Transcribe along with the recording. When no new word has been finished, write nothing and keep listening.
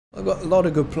I've got a lot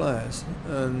of good players,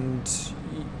 and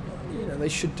they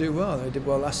should do well. They did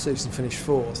well last season, finished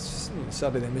fourth.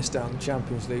 Sadly, they missed out on the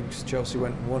Champions League because Chelsea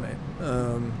went and won it,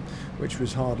 which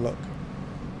was hard luck.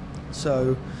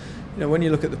 So, when you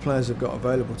look at the players they've got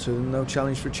available to them, they'll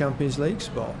challenge for a Champions League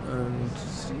spot. And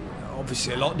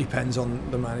obviously, a lot depends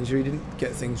on the manager. He didn't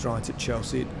get things right at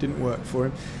Chelsea. It didn't work for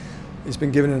him. He's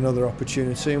been given another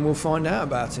opportunity, and we'll find out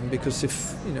about him, because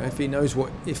if he knows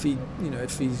if he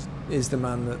is the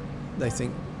man that they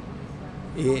think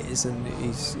he is, and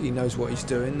he knows what he's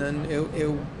doing, then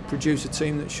he'll produce a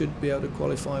team that should be able to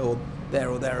qualify or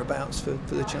thereabouts for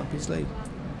the Champions League.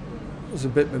 I was a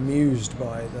bit bemused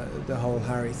by the whole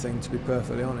Harry thing, to be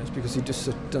perfectly honest, because he'd just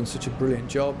done such a brilliant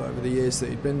job over the years that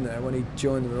he'd been there. When he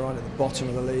joined them right at the bottom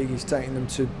of the league, he's taken them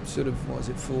to sort of,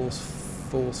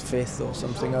 fourth, fifth or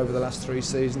something over the last 3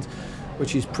 seasons,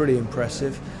 which is pretty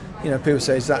impressive. People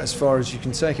say, is that as far as you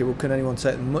can take it? Well, can anyone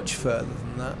take them much further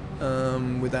than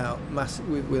that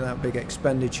without big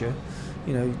expenditure?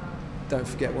 Don't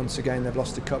forget, once again, they've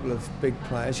lost a couple of big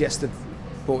players. Yes, they've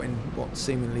brought in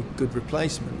seemingly good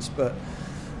replacements, but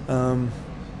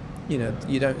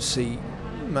you don't see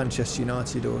Manchester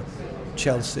United or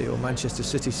Chelsea or Manchester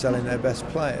City selling their best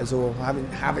players or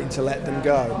having to let them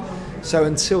go. So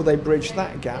until they bridge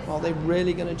that gap, are they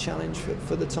really going to challenge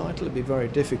for the title? It'd be very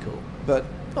difficult, but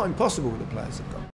not impossible with the players they've got.